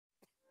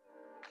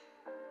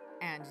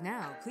And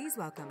now, please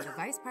welcome the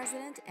Vice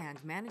President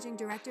and Managing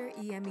Director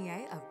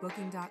EMEA of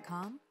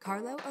Booking.com,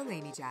 Carlo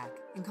Olejniczak,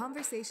 in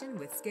conversation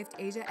with Skift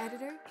Asia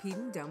editor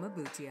Peden Doma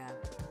Bhutia.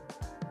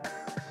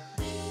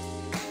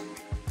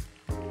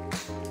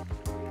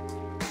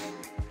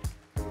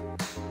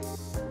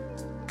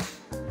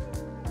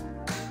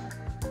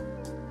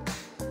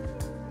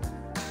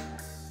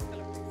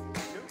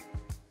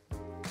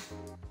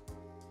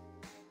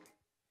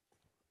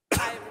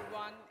 Hi,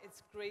 everyone.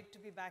 It's great to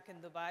be back in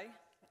Dubai.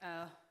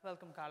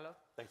 Welcome, Carlo.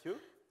 Thank you.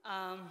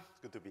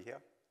 It's good to be here.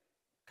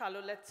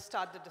 Carlo, let's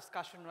start the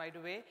discussion right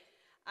away.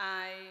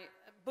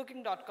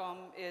 Booking.com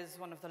is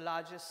one of the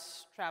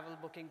largest travel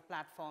booking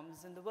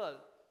platforms in the world,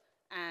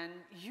 and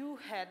you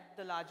head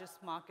the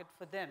largest market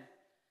for them.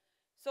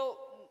 So,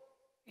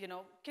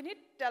 can you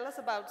tell us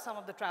about some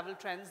of the travel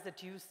trends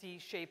that you see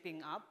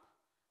shaping up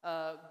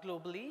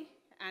globally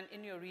and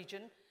in your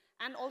region,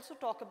 and also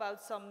talk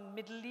about some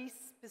Middle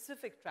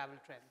East-specific travel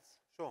trends?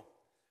 Sure.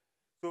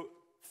 So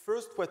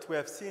first, what we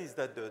have seen is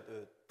that the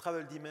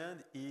travel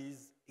demand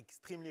is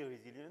extremely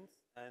resilient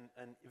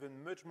and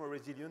even much more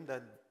resilient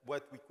than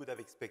what we could have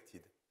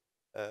expected.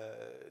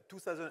 At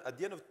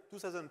the end of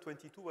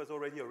 2022 was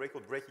already a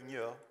record-breaking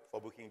year for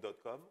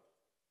Booking.com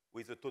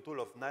with a total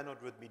of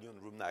 900 million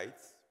room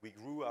nights. We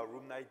grew our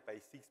room night by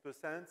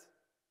 6%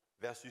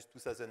 versus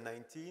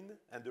 2019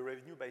 and the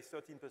revenue by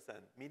 13%,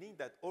 meaning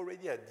that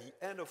already at the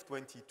end of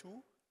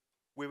 22,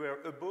 we were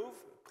above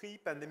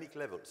pre-pandemic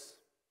levels,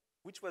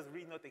 which was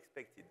really not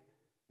expected.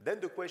 Then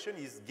the question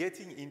is,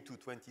 getting into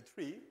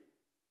 23,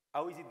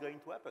 how is it going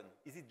to happen?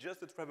 Is it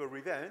just a travel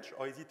revenge,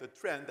 or is it a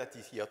trend that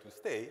is here to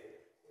stay?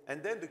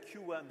 And then the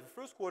Q1, the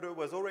first quarter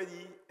was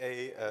already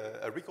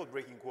a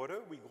record-breaking quarter.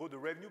 We grew the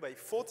revenue by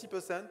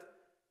 40%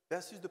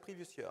 versus the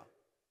previous year,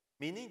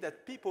 meaning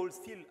that people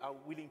still are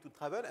willing to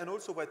travel. And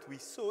also what we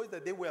saw is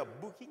that they were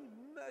booking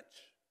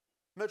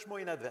much more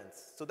in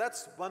advance. So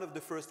that's one of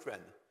the first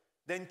trends.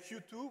 Then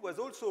Q2 was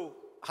also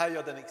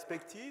higher than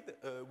expected.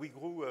 We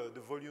grew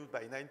the volume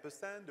by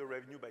 9%, the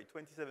revenue by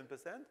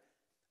 27%.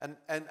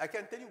 And I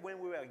can tell you when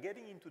we were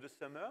getting into the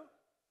summer,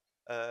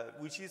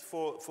 which is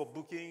for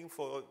booking,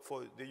 for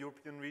the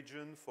European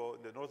region, for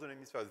the Northern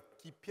Hemisphere,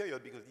 key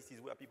period, because this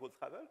is where people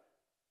travel,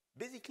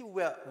 basically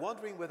we were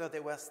wondering whether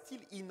there was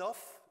still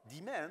enough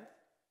demand,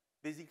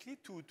 basically,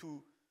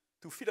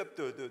 to fill up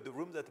the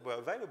rooms that were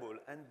available.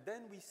 And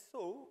then we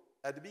saw,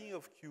 at the beginning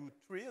of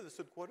Q3, the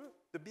third quarter,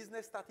 the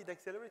business started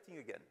accelerating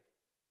again,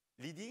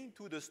 leading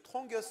to the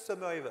strongest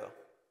summer ever.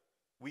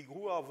 We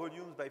grew our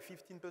volumes by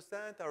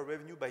 15%, our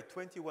revenue by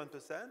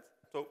 21%,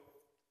 so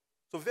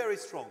very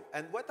strong.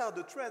 And what are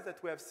the trends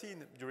that we have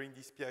seen during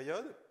this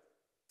period?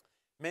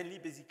 Mainly,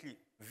 basically,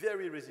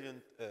 very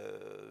resilient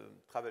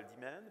travel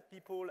demand.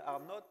 People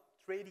are not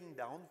trading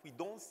down. We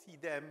don't see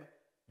them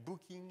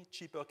booking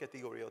cheaper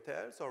category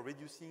hotels or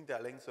reducing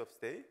their length of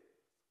stay.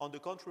 On the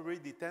contrary,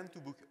 they tend to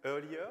book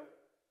earlier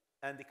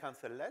and they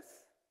cancel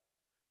less.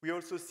 We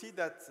also see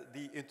that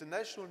the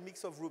international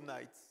mix of room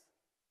nights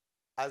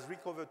has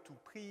recovered to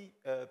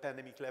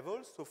pre-pandemic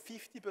levels. So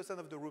 50%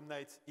 of the room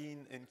nights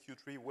in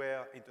Q3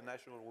 were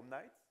international room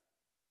nights.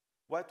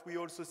 What we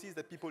also see is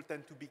that people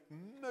tend to book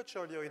much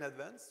earlier in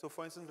advance. So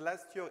for instance,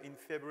 last year in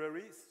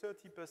February,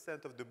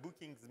 30% of the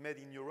bookings made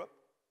in Europe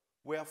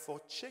were for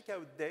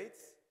checkout dates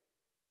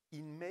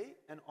in May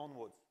and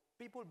onwards.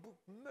 People book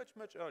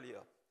much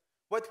earlier.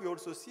 What we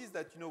also see is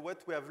that,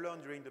 what we have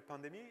learned during the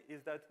pandemic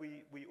is that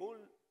we all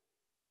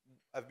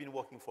have been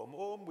working from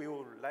home, we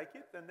all like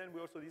it, and then we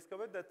also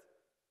discovered that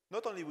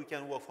not only we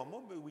can work from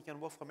home, but we can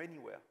work from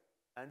anywhere.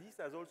 And this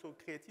has also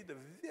created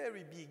a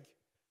very big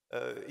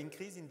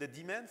increase in the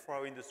demand for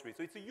our industry.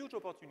 So it's a huge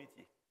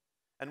opportunity.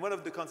 And one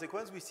of the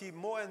consequences, we see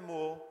more and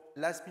more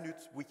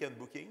last-minute weekend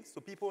bookings.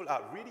 So people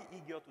are really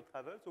eager to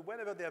travel. So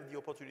whenever they have the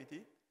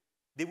opportunity,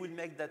 they will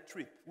make that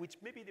trip, which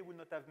maybe they would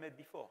not have made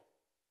before.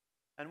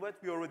 And what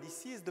we already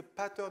see is the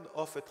pattern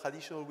of a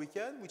traditional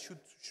weekend, which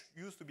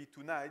used to be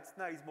 2 nights,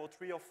 now is more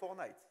 3 or 4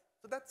 nights.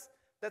 So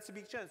that's a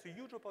big chance, a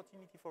huge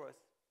opportunity for us.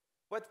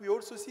 What we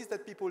also see is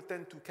that people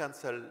tend to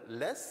cancel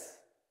less,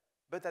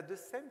 but at the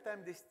same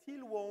time, they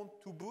still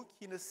want to book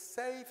in a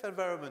safe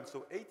environment.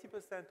 So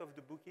 80% of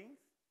the bookings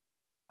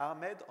are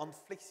made on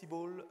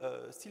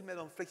still made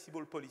on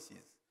flexible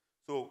policies.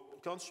 So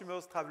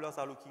consumers, travelers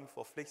are looking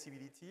for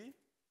flexibility,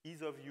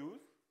 ease of use.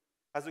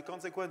 As a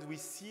consequence, we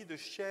see the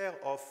share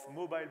of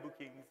mobile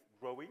bookings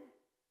growing.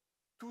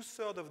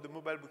 2/3 of the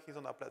mobile bookings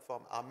on our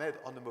platform are made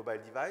on a mobile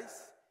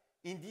device.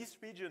 In this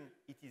region,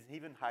 it is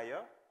even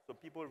higher. So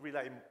people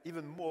rely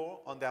even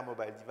more on their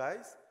mobile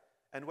device.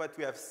 And what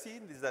we have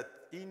seen is that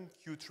in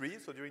Q3,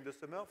 so during the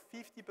summer,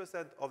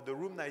 50% of the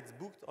room nights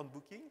booked on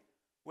Booking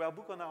were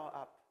booked on our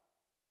app,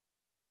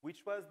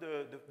 which was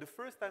the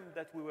first time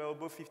that we were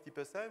above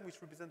 50%, which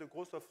represents a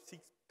growth of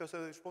 6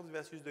 percentage points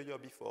versus the year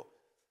before.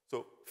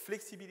 So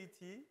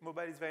flexibility,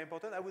 mobile is very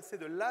important. I would say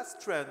the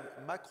last trend,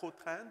 macro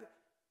trend,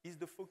 is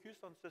the focus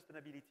on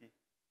sustainability.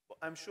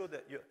 I'm sure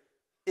that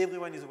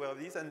everyone is aware of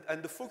this,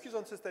 and the focus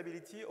on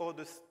sustainability, or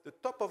the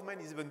top of mind,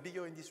 is even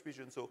bigger in this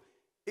region. So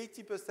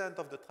 80%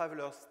 of the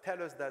travelers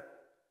tell us that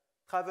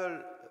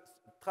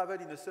travel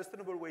in a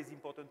sustainable way is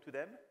important to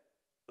them.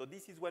 So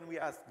this is when we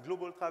ask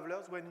global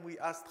travelers. When we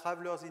ask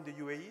travelers in the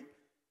UAE,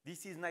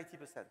 this is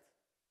 90%.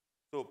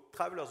 So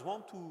travelers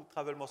want to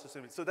travel more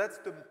sustainably. So that's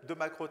the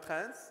macro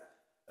trends.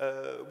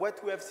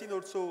 What we have seen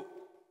also,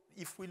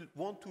 if we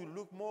want to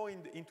look more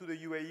into the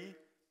UAE,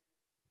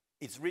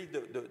 it's really the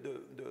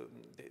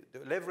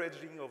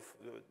leveraging of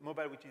the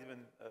mobile, which is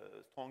even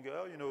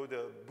stronger. You know,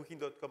 the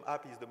Booking.com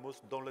app is the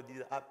most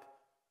downloaded app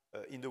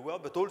in the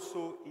world, but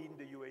also in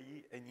the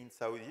UAE and in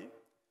Saudi.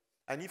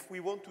 And if we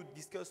want to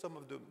discuss some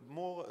of the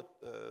more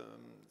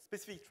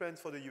specific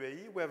trends for the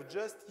UAE, we have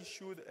just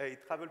issued a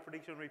travel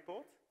prediction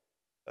report,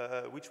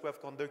 which we have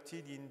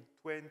conducted in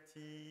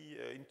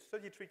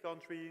 33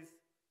 countries.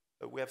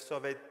 We have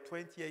surveyed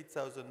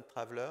 28,000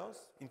 travelers,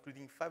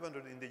 including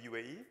 500 in the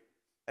UAE.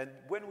 And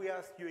when we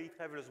ask UAE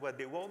travelers what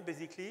they want,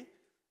 basically,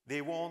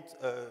 they want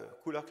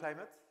cooler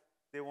climate,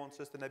 they want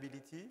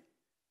sustainability,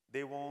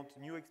 they want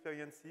new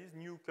experiences,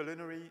 new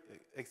culinary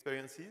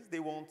experiences, they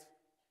want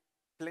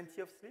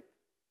plenty of sleep,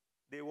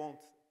 they want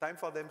time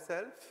for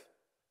themselves,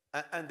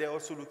 and they're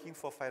also looking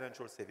for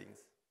financial savings.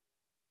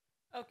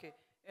 Okay,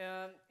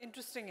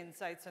 interesting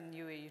insights on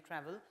UAE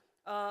travel.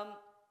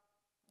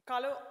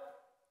 Carlo,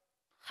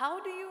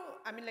 how do you,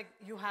 I mean, like,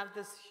 you have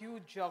this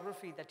huge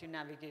geography that you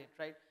navigate,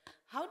 right?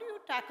 How do you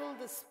tackle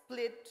the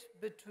split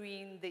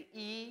between the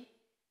E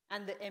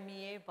and the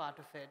MEA part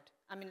of it?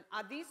 I mean,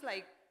 are these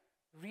like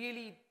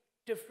really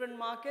different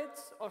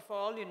markets, or for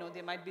all you know,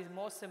 they might be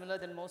more similar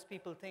than most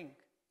people think?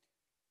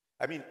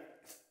 I mean,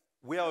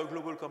 we are a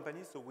global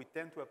company, so we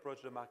tend to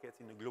approach the markets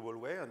in a global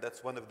way, and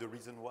that's one of the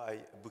reasons why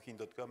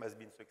Booking.com has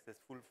been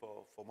successful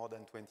for more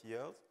than 20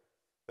 years.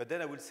 But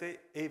then I would say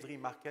every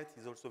market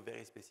is also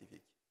very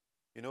specific.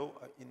 You know,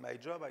 in my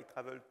job, I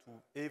travel to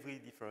every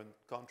different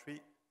country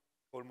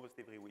almost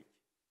every week.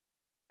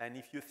 And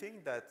if you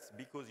think that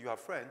because you are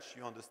French,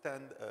 you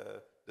understand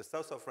the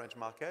south of French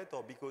market,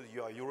 or because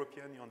you are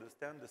European, you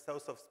understand the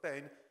south of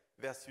Spain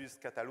versus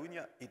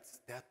Catalonia,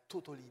 they are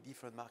totally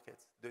different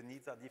markets. The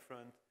needs are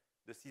different,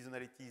 the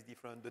seasonality is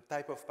different, the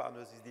type of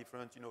partners is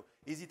different. You know,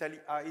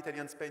 are Italy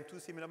and Spain two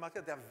similar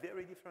markets? They are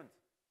very different.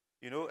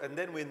 You know, and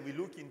then when we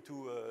look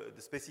into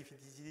the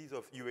specificities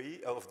of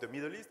UAE, of the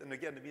Middle East, and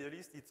again, the Middle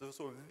East, it's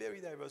also a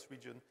very diverse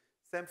region.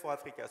 Same for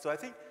Africa. So I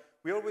think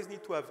we always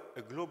need to have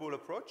a global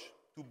approach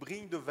to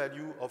bring the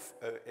value of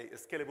a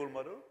scalable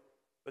model,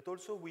 but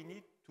also we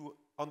need to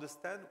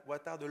understand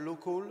what are the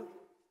local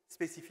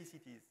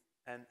specificities.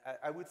 And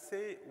I would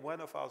say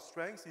one of our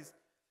strengths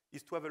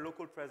is to have a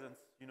local presence.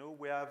 You know,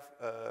 we have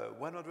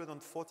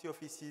 140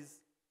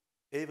 offices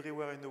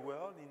everywhere in the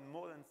world, in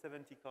more than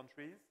 70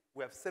 countries.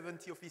 We have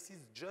 70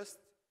 offices just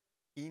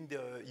in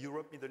the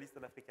Europe, Middle East,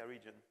 and Africa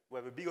region. We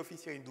have a big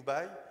office here in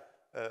Dubai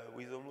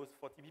with almost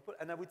 40 people.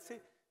 And I would say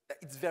that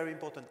it's very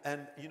important.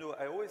 And, you know,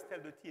 I always tell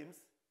the teams,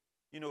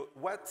 you know,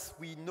 what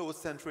we know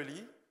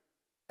centrally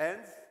and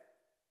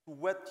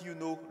what you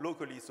know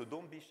locally. So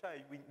don't be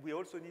shy. We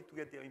also need to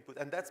get their input.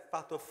 And that's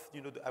part of,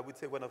 you know, I would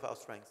say one of our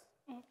strengths.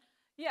 Mm-hmm.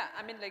 Yeah,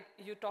 I mean, like,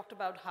 you talked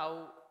about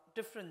how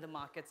different the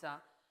markets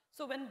are.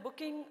 So when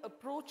Booking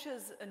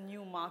approaches a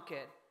new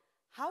market,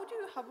 how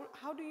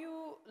do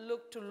you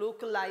look to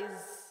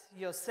localize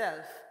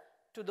yourself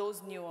to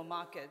those newer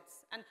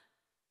markets? And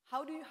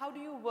how do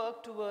you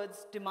work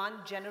towards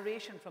demand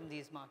generation from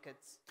these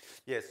markets?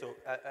 Yeah, so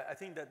I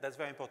think that's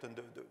very important.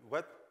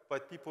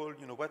 What people,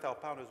 you know, what our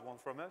partners want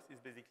from us is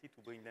basically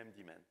to bring them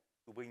demand,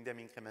 to bring them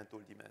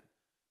incremental demand.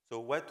 So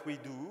what we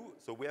do,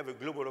 so we have a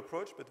global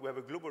approach, but we have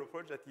a global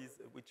approach that is,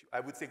 which I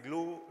would say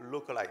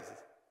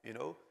localized, you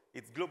know.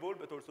 It's global,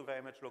 but also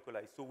very much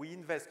localized. So we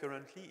invest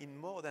currently in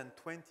more than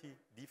 20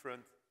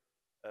 different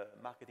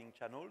marketing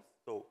channels.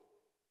 So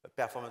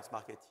performance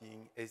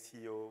marketing,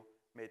 SEO,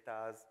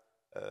 metas,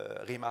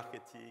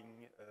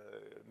 remarketing,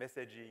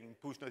 messaging,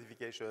 push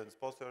notifications,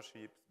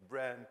 sponsorships,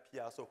 brand,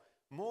 PR. So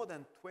more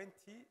than 20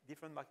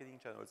 different marketing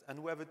channels.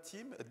 And we have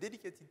a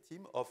dedicated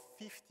team of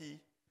 50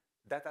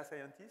 data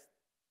scientists,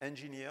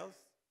 engineers,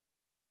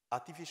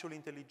 artificial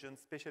intelligence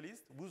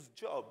specialists, whose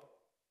job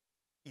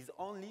is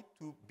only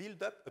to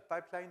build up a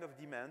pipeline of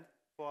demand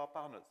for our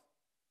partners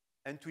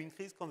and to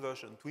increase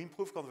conversion, to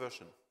improve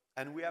conversion.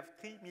 And we have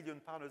 3 million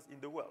partners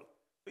in the world.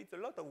 So it's a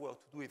lot of work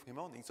to do every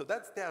morning. So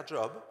that's their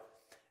job.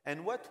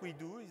 And what we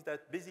do is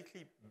that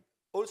basically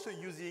also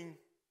using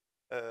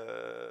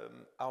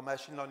our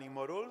machine learning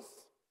models,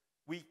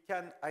 we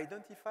can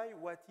identify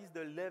what is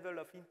the level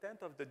of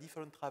intent of the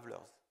different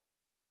travelers.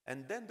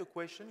 And then the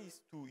question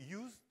is to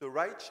use the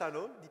right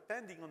channel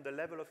depending on the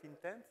level of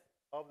intent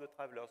of the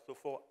travelers. So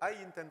for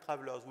high-intent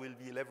travelers, we'll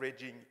be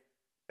leveraging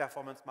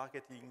performance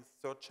marketing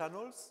search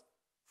channels.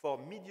 For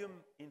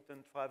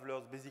medium-intent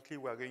travelers, basically,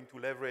 we're going to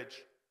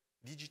leverage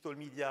digital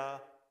media,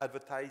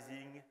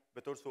 advertising,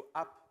 but also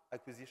app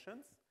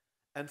acquisitions.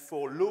 And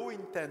for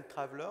low-intent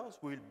travelers,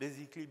 we'll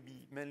basically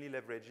be mainly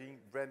leveraging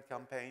brand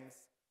campaigns,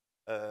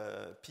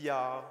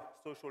 PR,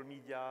 social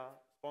media,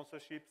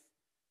 sponsorships.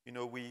 You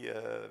know, we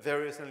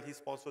very recently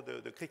sponsored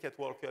the Cricket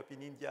World Cup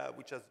in India,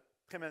 which has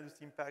tremendous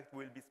impact.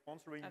 We'll be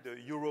sponsoring the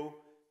Euro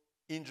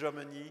in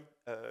Germany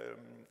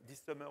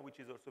this summer, which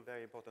is also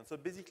very important. So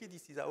basically,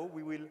 this is how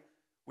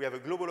we have a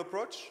global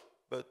approach,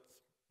 but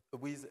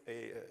with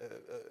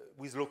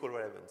local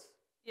relevance.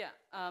 Yeah,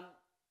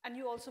 and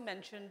you also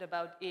mentioned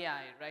about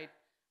AI, right?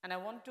 And I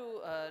want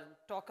to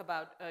talk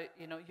about,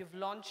 you've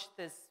launched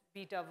this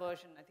beta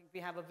version. I think we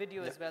have a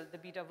video as well, the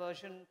beta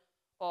version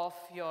of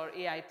your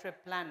AI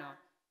trip planner.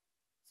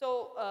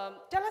 So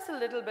tell us a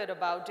little bit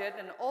about it,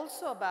 and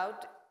also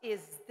about,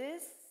 is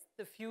this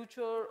the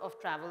future of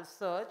travel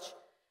search?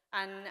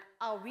 And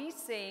are we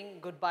saying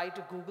goodbye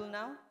to Google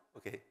now?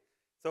 Okay,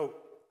 so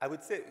I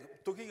would say,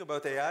 talking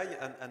about AI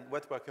and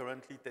what we're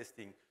currently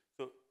testing.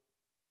 So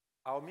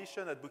our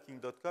mission at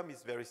Booking.com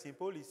is very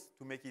simple, is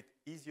to make it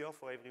easier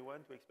for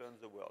everyone to experience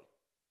the world.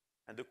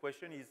 And the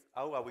question is,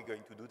 how are we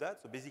going to do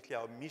that? So basically,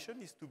 our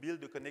mission is to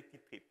build a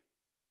connected trip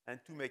and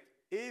to make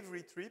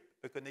every trip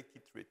a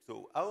connected trip.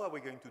 So how are we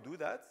going to do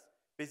that?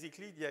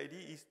 Basically, the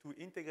idea is to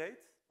integrate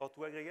or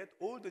to aggregate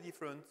all the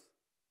different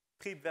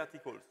trip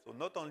verticals. So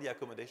not only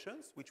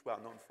accommodations, which we are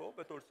known for,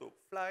 but also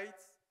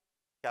flights,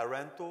 car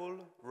rental,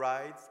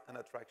 rides, and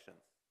attractions.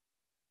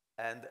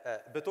 And,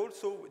 but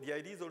also, the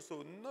idea is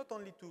also not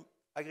only to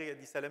aggregate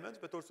these elements,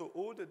 but also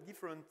all the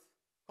different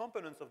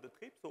components of the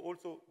trip. So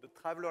also the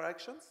traveler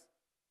actions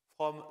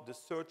from the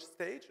search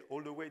stage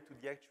all the way to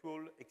the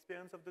actual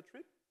experience of the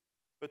trip,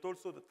 but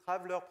also the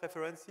traveler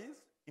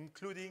preferences,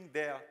 including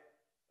their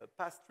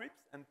past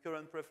trips and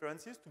current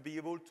preferences, to be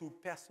able to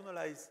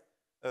personalize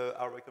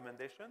our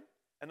recommendation.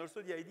 And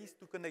also the idea is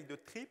to connect the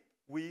trip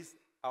with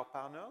our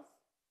partners,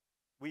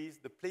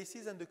 with the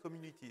places and the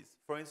communities.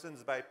 For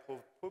instance, by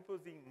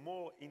proposing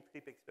more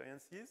in-trip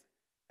experiences,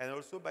 and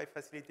also by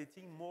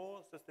facilitating more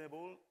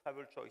sustainable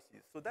travel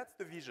choices. So that's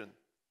the vision.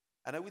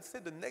 And I would say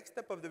the next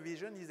step of the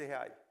vision is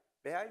AI.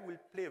 AI will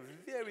play a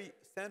very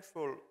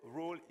central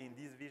role in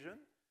this vision,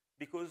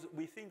 because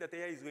we think that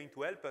AI is going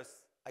to help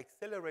us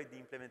accelerate the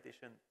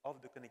implementation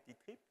of the connected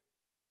trip,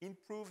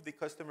 improve the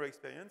customer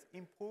experience,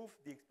 improve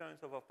the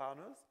experience of our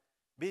partners,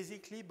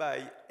 basically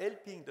by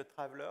helping the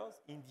travelers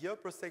in the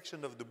upper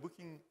section of the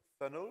booking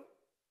funnel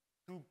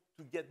to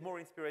get more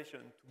inspiration,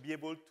 to be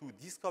able to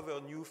discover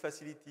new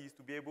facilities,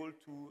 to be able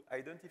to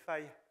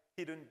identify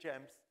hidden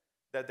gems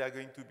that they're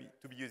going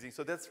to be using.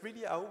 So that's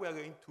really how we are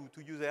going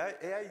to use AI.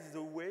 AI is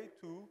a way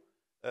to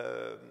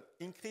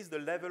increase the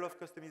level of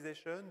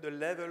customization, the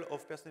level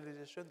of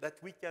personalization that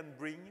we can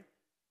bring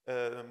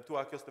to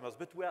our customers.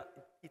 But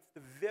it's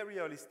the very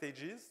early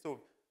stages,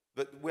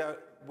 but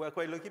we're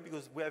quite lucky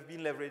because we have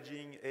been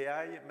leveraging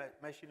AI,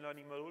 machine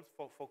learning models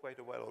for quite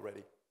a while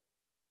already.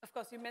 Of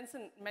course, you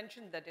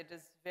mentioned that it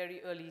is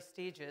very early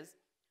stages.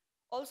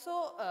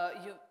 Also,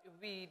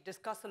 we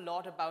discuss a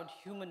lot about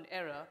human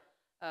error.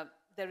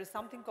 There is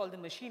something called the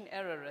machine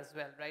error as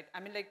well, right? I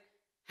mean, like,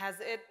 has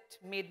it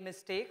made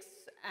mistakes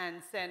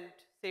and sent,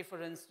 say,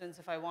 for instance,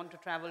 if I want to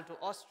travel to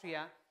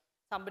Austria,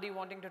 somebody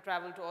wanting to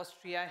travel to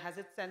Austria, has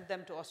it sent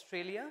them to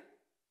Australia?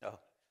 No.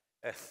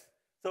 Yes.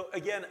 So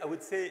again, I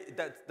would say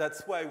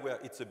that's why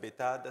it's a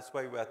beta. That's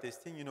why we are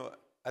testing. You know,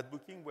 at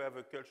Booking, we have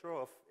a culture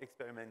of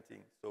experimenting.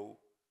 So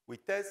we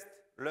test,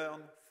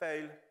 learn,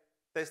 fail,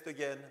 test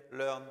again,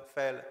 learn,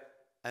 fail,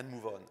 and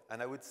move on.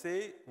 And I would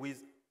say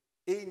with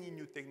any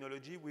new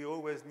technology, we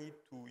always need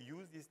to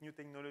use these new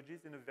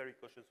technologies in a very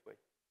cautious way.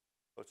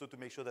 Also to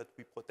make sure that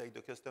we protect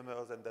the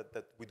customers and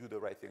that we do the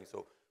right thing.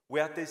 So we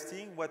are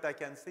testing. What I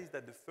can say is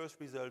that the first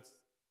results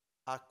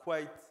are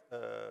quite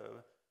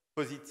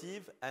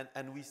positive,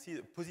 and we see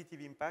a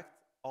positive impact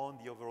on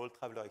the overall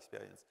traveler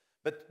experience.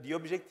 But the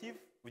objective,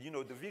 you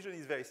know, the vision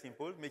is very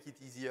simple, make it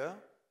easier.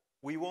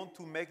 We want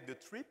to make the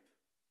trip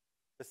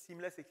a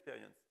seamless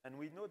experience. And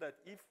we know that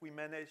if we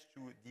manage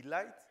to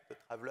delight the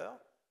traveler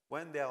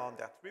when they are on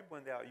their trip,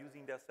 when they are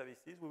using their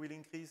services, we will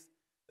increase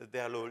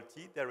their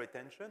loyalty, their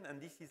retention, and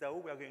this is how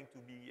we are going to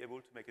be able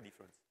to make a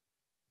difference.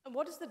 And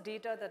what is the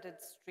data that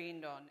it's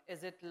trained on?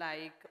 Is it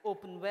like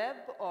open web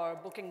or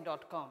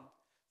Booking.com?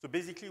 So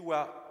basically, we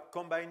are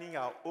combining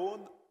our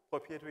own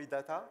proprietary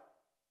data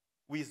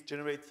with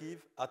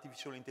generative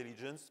artificial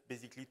intelligence,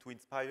 basically to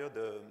inspire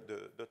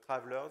the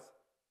travelers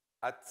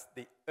at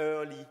the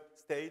early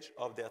stage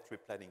of their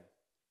trip planning.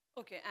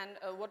 Okay,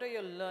 and what are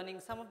your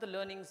learnings, some of the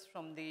learnings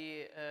from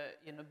the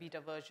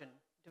beta version,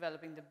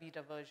 developing the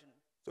beta version?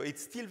 So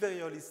it's still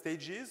very early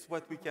stages.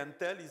 What we can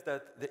tell is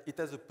that it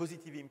has a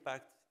positive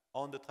impact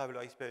on the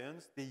traveler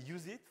experience. They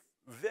use it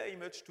very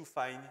much to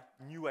find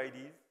new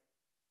ideas,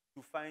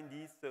 to find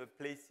these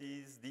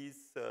places,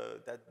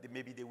 that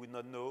maybe they would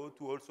not know,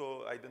 to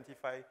also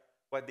identify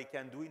what they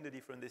can do in the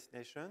different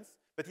destinations.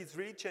 But it's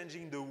really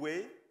changing the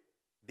way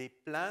they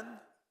plan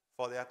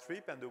for their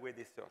trip and the way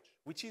they search,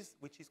 which is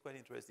quite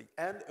interesting.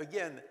 And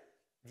again,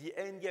 the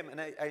end game, and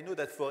I know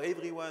that for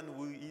everyone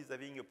who is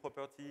having a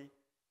property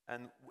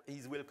and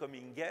is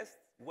welcoming guests,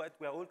 what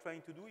we are all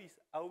trying to do is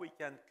how we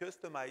can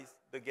customize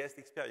the guest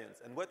experience.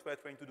 And what we are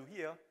trying to do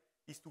here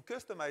is to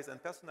customize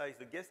and personalize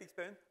the guest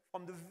experience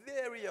from the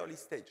very early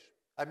stage.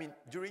 I mean,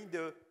 during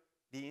the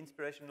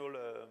inspirational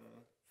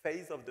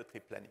phase of the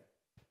trip planning.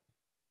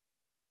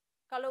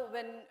 Carlo,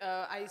 when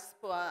I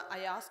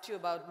asked you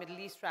about Middle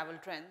East travel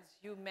trends,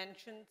 you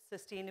mentioned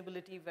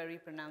sustainability very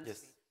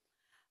pronouncedly.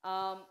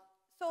 Yes.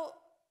 So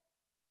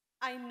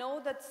I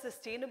know that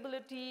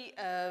sustainability,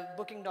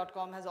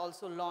 Booking.com has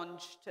also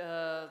launched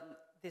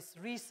this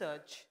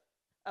research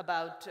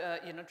about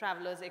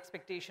travelers'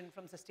 expectation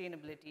from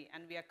sustainability,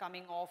 and we are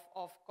coming off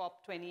of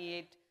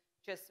COP28,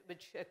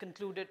 which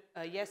concluded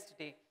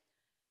yesterday.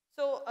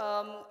 So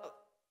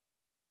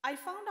I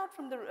found out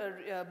from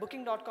the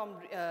Booking.com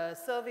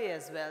survey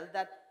as well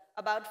that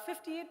about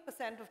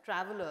 58% of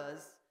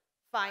travelers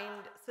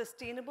find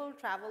sustainable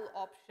travel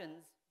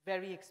options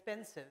very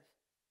expensive.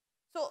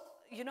 So,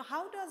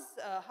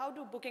 how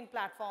do booking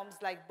platforms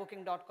like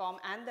Booking.com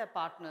and their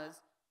partners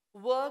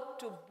work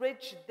to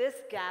bridge this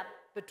gap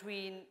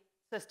between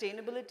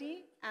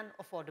sustainability and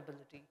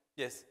affordability?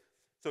 Yes.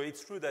 So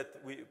it's true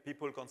that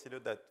people consider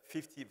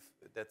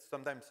that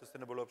sometimes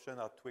sustainable options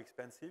are too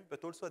expensive,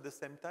 but also at the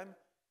same time,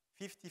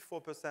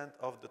 54%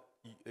 of the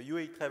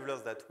UAE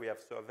travelers that we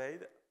have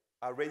surveyed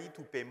are ready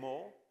to pay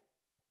more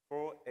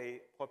for a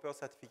proper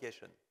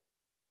certification.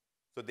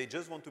 So they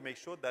just want to make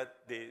sure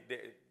that they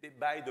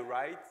buy the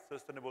right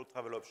sustainable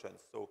travel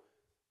options. So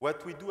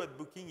what we do at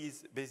Booking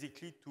is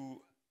basically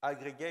to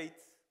aggregate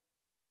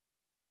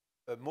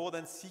more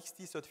than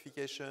 60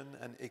 certification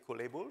and eco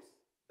labels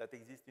that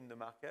exist in the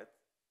market,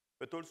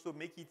 but also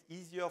make it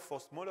easier for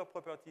smaller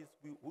properties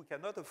who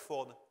cannot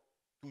afford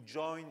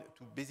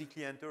to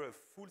basically enter a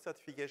full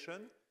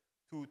certification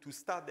to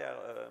start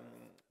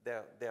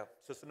their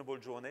sustainable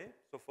journey.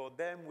 So for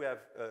them, we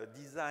have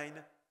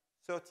designed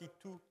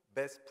 32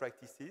 best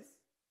practices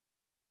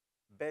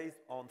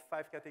based on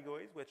 5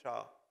 categories, which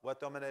are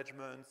water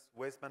management,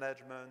 waste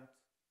management,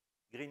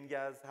 green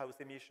gas,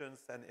 house emissions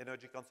and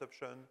energy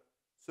consumption,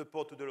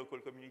 support to the local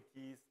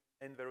communities,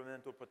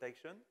 environmental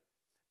protection.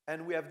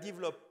 And we have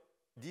developed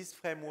this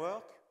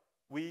framework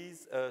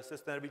with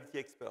sustainability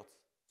experts.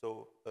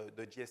 So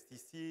the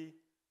GSTC,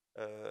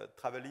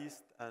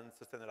 Travelist, and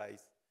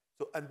Sustainalyze.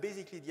 So, and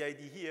basically the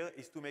idea here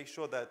is to make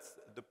sure that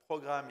the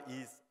program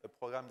is a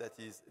program that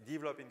is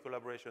developed in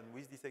collaboration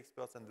with these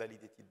experts and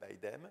validated by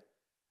them.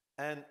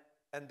 And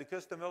the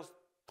customers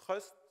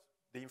trust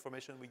the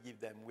information we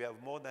give them. We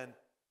have more than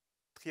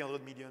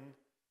 300 million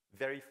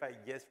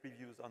verified guest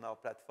reviews on our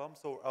platform.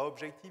 So our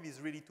objective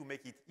is really to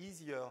make it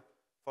easier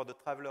for the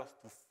travelers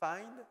to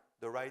find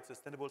the right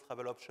sustainable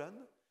travel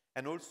option,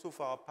 and also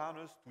for our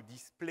partners to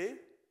display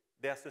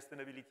their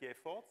sustainability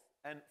efforts,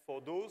 and for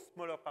those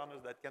smaller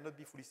partners that cannot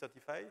be fully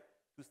certified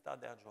to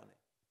start their journey.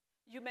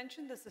 You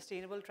mentioned the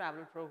Sustainable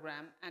Travel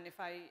Program, and if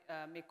I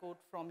may quote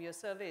from your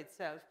survey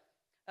itself,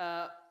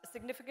 a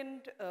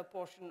significant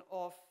portion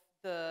of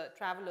the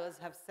travelers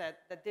have said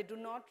that they do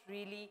not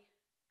really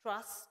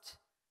trust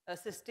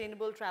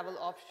sustainable travel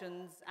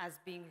options as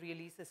being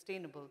really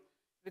sustainable.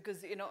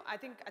 Because I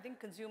think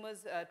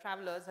consumers,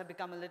 travelers have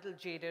become a little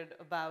jaded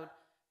about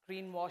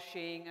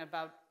greenwashing,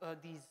 about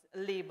these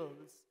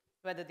labels,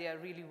 whether they are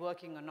really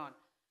working or not.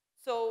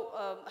 So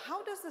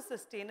how does the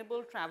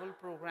Sustainable Travel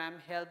Program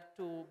help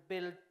to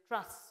build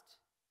trust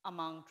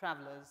among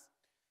travelers?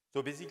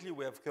 So basically,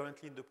 we have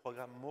currently in the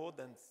program more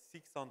than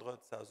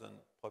 600,000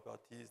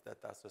 properties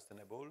that are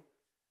sustainable.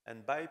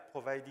 And by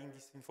providing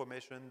this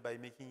information, by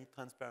making it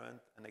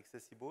transparent and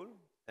accessible,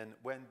 and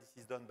when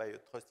this is done by a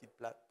trusted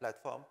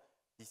platform,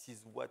 this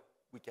is what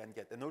we can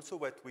get. And also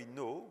what we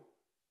know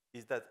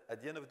is that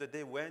at the end of the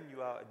day, when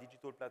you are a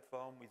digital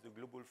platform with a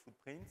global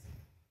footprint,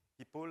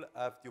 people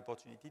have the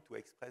opportunity to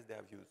express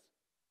their views.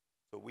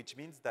 So which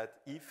means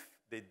that if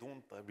they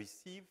don't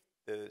receive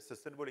the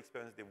sustainable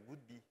experience they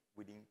would be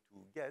willing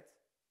to get,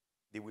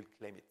 they will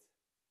claim it.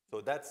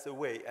 So that's a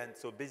way. And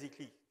so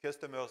basically,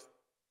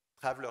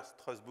 travelers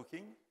trust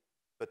Booking,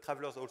 but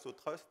travelers also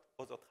trust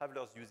other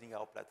travelers using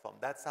our platform.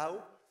 That's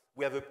how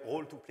we have a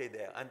role to play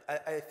there. And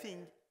I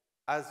think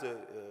as a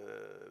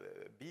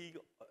big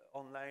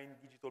online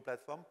digital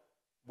platform,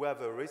 we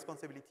have a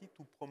responsibility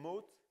to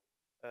promote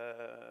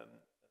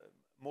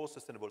more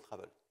sustainable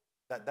travel.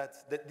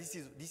 This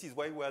is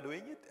why we are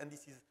doing it, and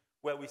this is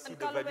where we see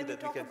the Carlo, value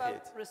that we can create. when you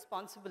talk about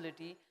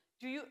responsibility,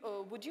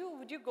 would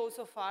you go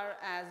so far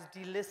as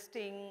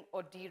delisting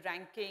or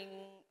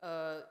deranking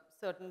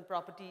certain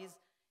properties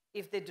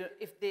if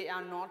they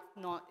are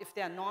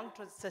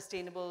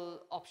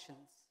non-sustainable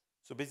options?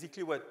 So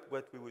basically,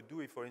 what we would do,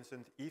 if, for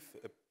instance, if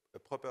a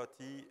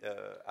property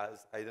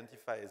has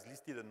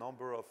listed a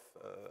number of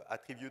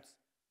attributes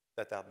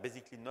that are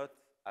basically not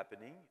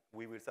happening,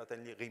 we will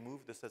certainly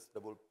remove the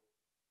sustainable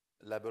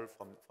label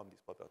from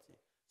this property.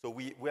 So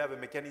we have a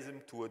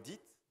mechanism to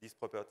audit these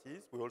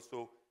properties. We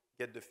also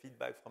get the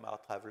feedback from our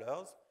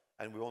travelers,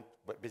 and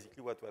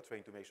basically what we're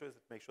trying to make sure is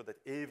that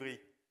every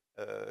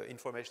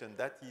information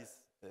that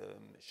is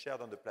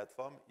shared on the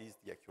platform is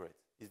the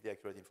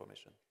accurate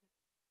information.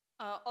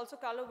 Also,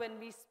 Carlo, when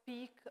we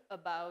speak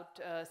about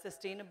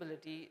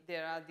sustainability,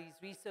 there are these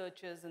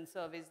researchers and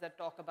surveys that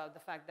talk about the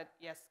fact that,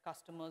 yes,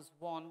 customers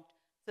want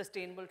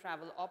sustainable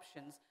travel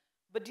options.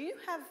 But do you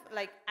have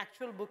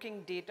actual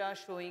Booking data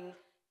showing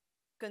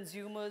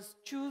consumers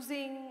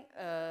choosing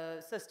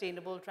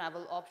sustainable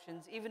travel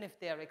options, even if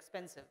they are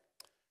expensive?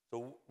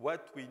 So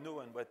what we know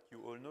and what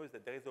you all know is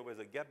that there is always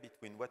a gap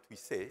between what we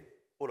say,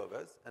 all of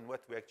us, and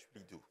what we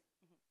actually do.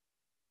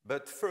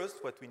 But first,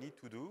 what we need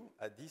to do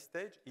at this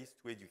stage is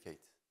to educate.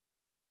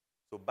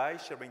 So by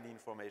sharing the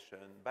information,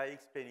 by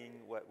explaining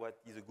what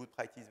is a good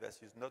practice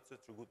versus not such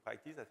a good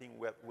practice, I think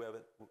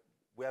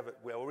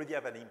we already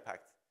have an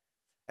impact.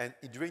 And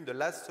during the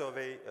last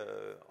survey,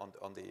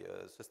 on the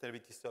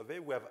sustainability survey,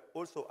 we have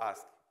also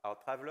asked our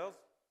travelers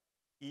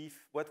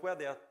what were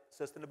their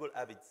sustainable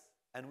habits.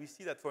 And we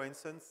see that, for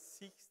instance,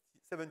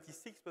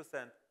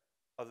 76%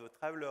 of the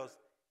travelers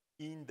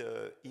in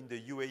the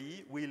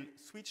UAE will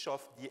switch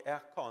off the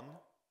aircon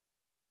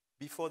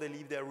before they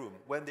leave their room,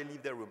 when they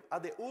leave their room. Are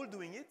they all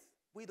doing it?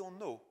 We don't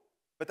know.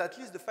 But at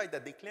least the fact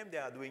that they claim they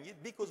are doing it,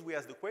 because we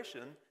ask the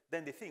question,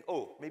 then they think,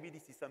 oh, maybe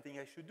this is something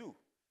I should do.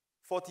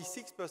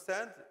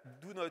 46%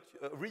 do not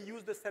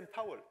reuse the same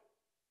towel.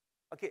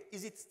 Okay,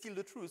 is it still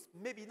the truth?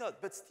 Maybe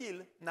not, but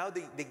still, now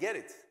they get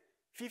it.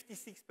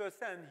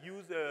 56%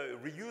 use a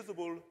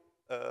reusable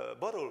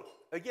bottle.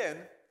 Again,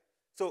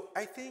 so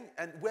I think,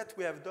 and what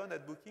we have done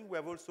at Booking, we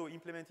have also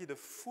implemented a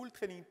full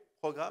training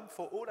program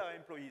for all our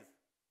employees.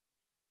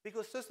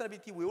 Because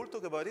sustainability, we all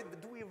talk about it,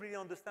 but do we really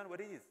understand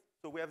what it is?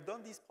 So we have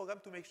done this program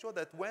to make sure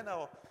that when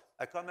our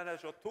account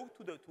manager talk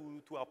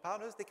to our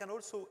partners, they can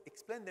also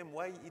explain them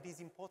why it is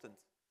important.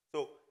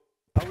 So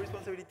our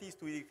responsibility is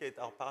to educate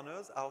our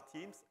partners, our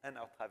teams, and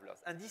our travelers.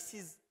 And this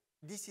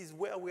is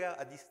where we are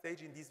at this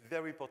stage in this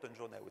very important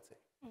journey, I would say.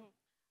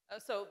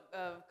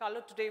 Mm-hmm.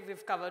 Carlo, today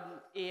we've covered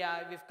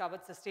AI, we've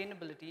covered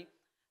sustainability,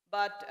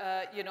 but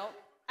you know,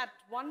 at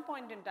one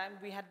point in time,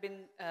 we had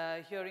been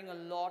hearing a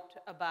lot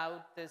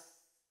about this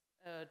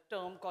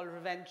term called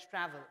revenge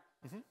travel.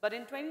 Mm-hmm. But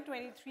in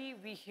 2023,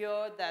 we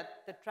hear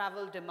that the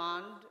travel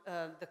demand,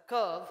 the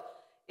curve,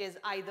 is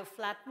either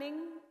flattening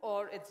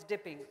or it's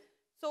dipping.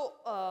 So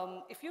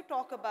if you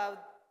talk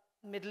about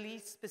Middle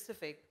East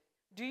specific,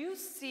 do you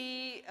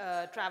see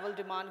travel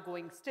demand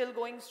still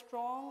going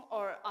strong,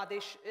 or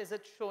is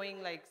it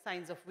showing like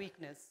signs of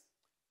weakness?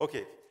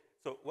 Okay,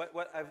 so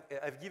what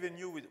I've given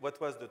you with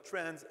what was the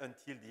trends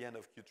until the end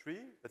of Q3,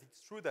 but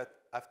it's true that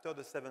after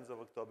the 7th of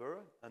October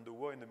and the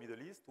war in the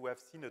Middle East, we have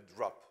seen a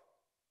drop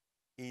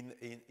in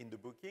the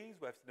bookings.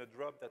 We have seen a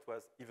drop that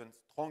was even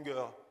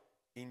stronger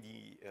in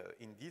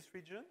this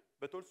region,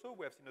 but also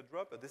we have seen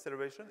a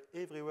deceleration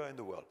everywhere in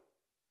the world.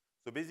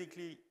 So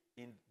basically,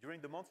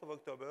 during the month of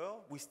October,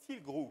 we still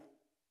grew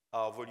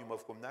our volume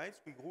of room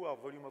nights. We grew our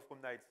volume of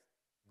room nights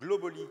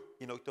globally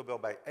in October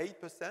by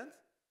 8%,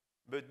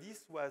 but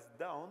this was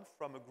down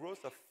from a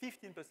growth of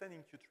 15%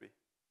 in Q3.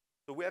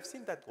 So we have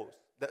seen that growth,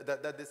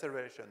 that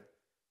deceleration.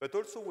 But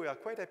also we are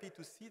quite happy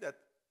to see that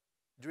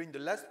during the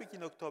last week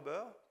in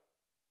October,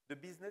 the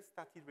business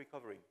started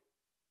recovering.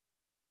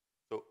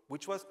 So,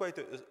 which was quite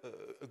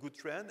a good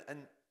trend,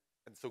 and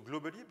so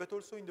globally, but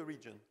also in the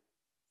region.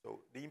 So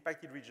the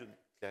impacted region,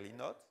 clearly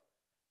not.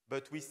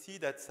 But we see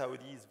that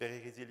Saudi is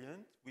very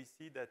resilient. We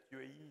see that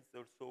UAE is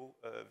also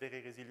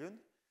very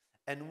resilient.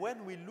 And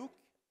when we look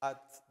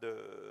at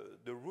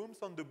the rooms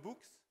on the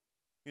books,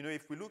 you know,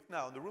 if we look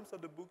now, the rooms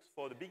on the books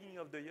for the beginning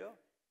of the year,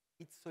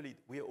 it's solid.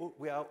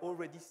 We are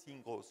already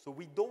seeing growth. So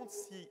we don't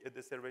see a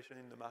deceleration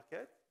in the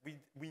market.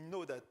 We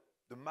know that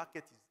the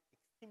market is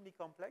extremely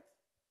complex.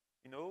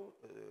 You know,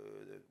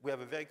 we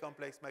have a very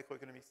complex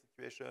macroeconomic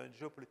situation,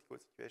 geopolitical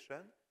situation.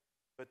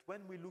 But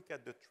when we look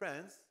at the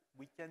trends,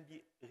 we can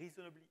be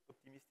reasonably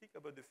optimistic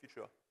about the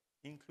future,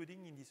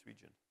 including in this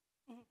region.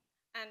 Mm-hmm.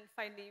 And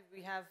finally,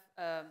 we have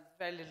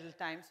very little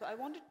time. So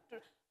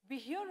we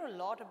hear a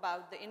lot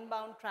about the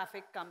inbound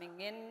traffic coming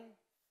in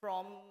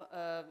from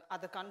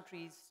other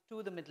countries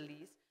to the Middle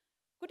East.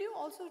 Could you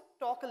also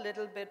talk a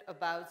little bit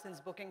about, since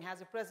Booking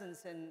has a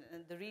presence in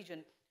the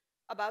region,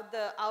 about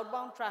the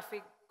outbound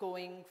traffic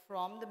going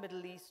from the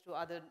Middle East to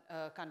other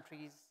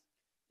countries?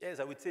 Yes,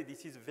 I would say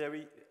this is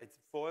it's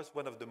for us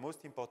one of the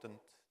most important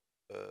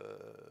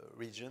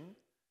region.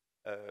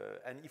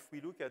 And if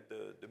we look at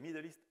the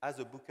Middle East as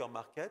a booker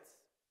market,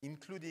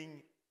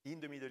 including in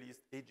the Middle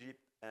East, Egypt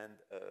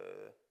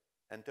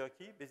and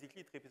Turkey,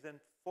 basically it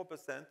represents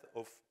 4%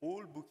 of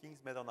all bookings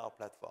made on our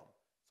platform.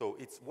 So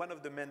it's one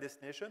of the main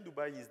destinations.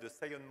 Dubai is the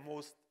second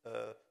most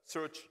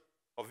searched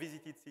or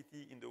visited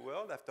city in the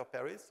world after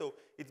Paris. So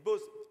it's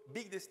both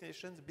big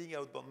destinations, big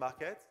outbound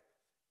markets.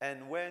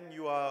 And when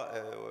you are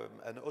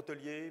an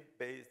hotelier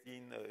based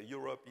in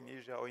Europe, in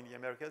Asia, or in the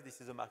Americas,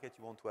 this is a market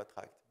you want to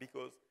attract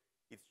because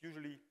it's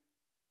usually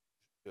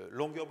a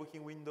longer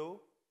booking window,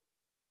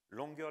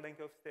 longer length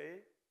of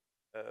stay,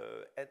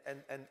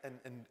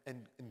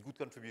 and good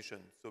contribution.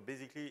 So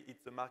basically,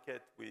 it's a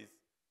market with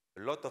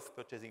a lot of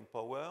purchasing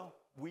power,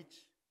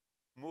 which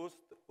most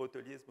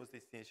hoteliers, most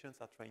destinations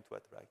are trying to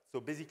attract. So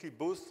basically,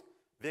 both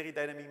very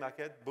dynamic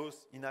market,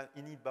 both in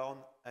inbound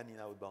and in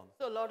outbound.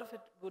 So a lot of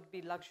it would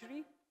be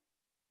luxury?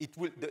 It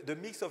will, the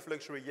mix of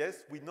luxury,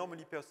 yes. We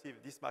normally perceive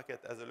this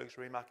market as a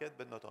luxury market,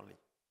 but not only.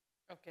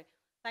 Okay.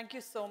 Thank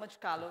you so much,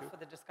 Carlo, for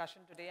the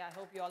discussion today. I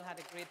hope you all had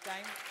a great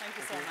time. Thank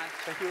you so much.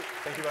 Thank you.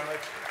 Thank you very much.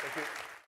 Thank you.